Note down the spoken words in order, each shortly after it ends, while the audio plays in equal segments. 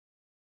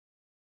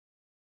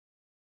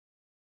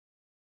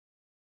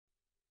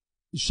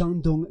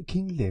Shandong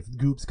Kinglift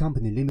Group's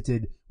Company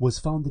Limited was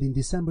founded in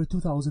December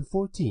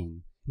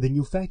 2014. The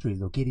new factory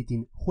is located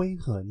in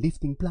Huihe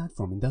Lifting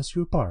Platform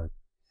Industrial Park.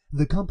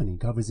 The company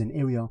covers an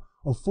area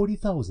of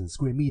 40,000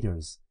 square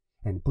meters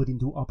and put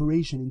into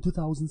operation in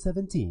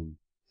 2017.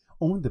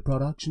 Owned the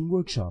production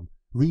workshop,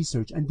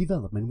 research and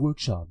development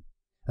workshop,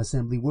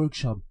 assembly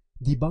workshop,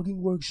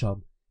 debugging workshop,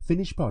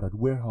 finished product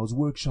warehouse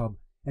workshop,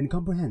 and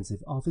comprehensive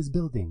office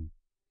building.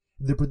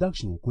 The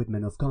production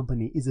equipment of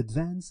company is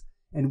advanced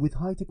and with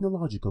high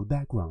technological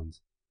background.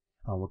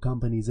 Our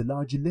company is a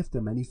large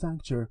lifter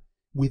manufacturer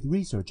with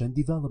research and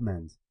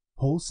development,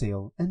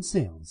 wholesale and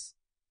sales.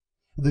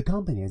 The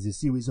company has a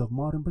series of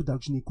modern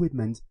production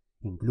equipment,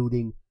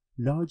 including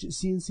large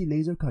CNC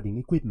laser cutting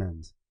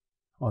equipment,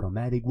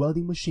 automatic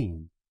welding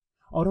machine,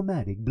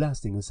 automatic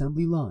blasting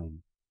assembly line,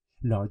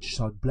 large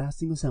shot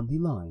blasting assembly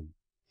line,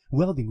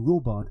 welding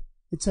robot,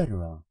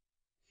 etc.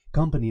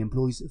 Company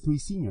employs 3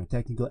 senior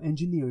technical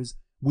engineers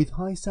with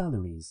high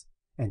salaries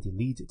and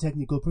elite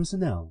technical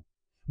personnel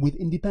with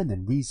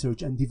independent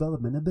research and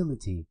development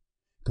ability,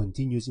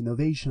 continuous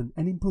innovation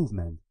and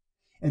improvement,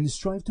 and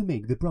strive to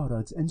make the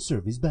products and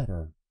service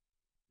better.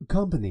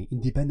 Company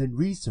independent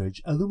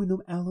research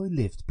aluminum alloy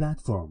lift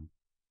platform,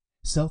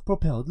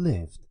 self-propelled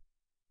lift,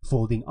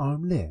 folding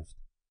arm lift,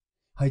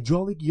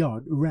 hydraulic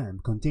yard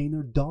ramp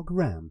container dog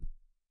ramp.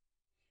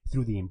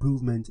 Through the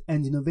improvement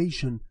and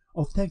innovation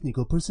of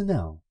technical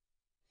personnel,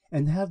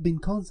 and have been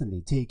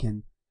constantly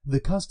taken the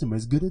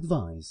customer's good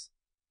advice.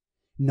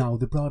 Now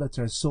the products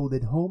are sold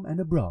at home and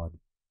abroad.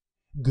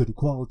 Good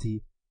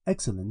quality,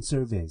 excellent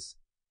service,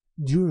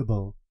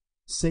 durable,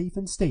 safe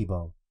and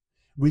stable,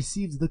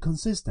 receives the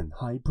consistent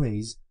high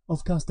praise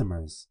of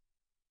customers.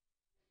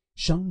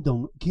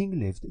 Shandong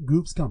Kinglift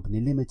Group's Company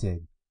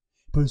Limited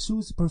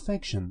pursues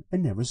perfection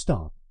and never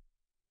stop.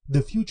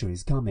 The future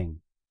is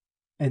coming,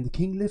 and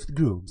Kinglift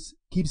Groups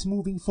keeps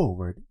moving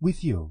forward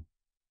with you.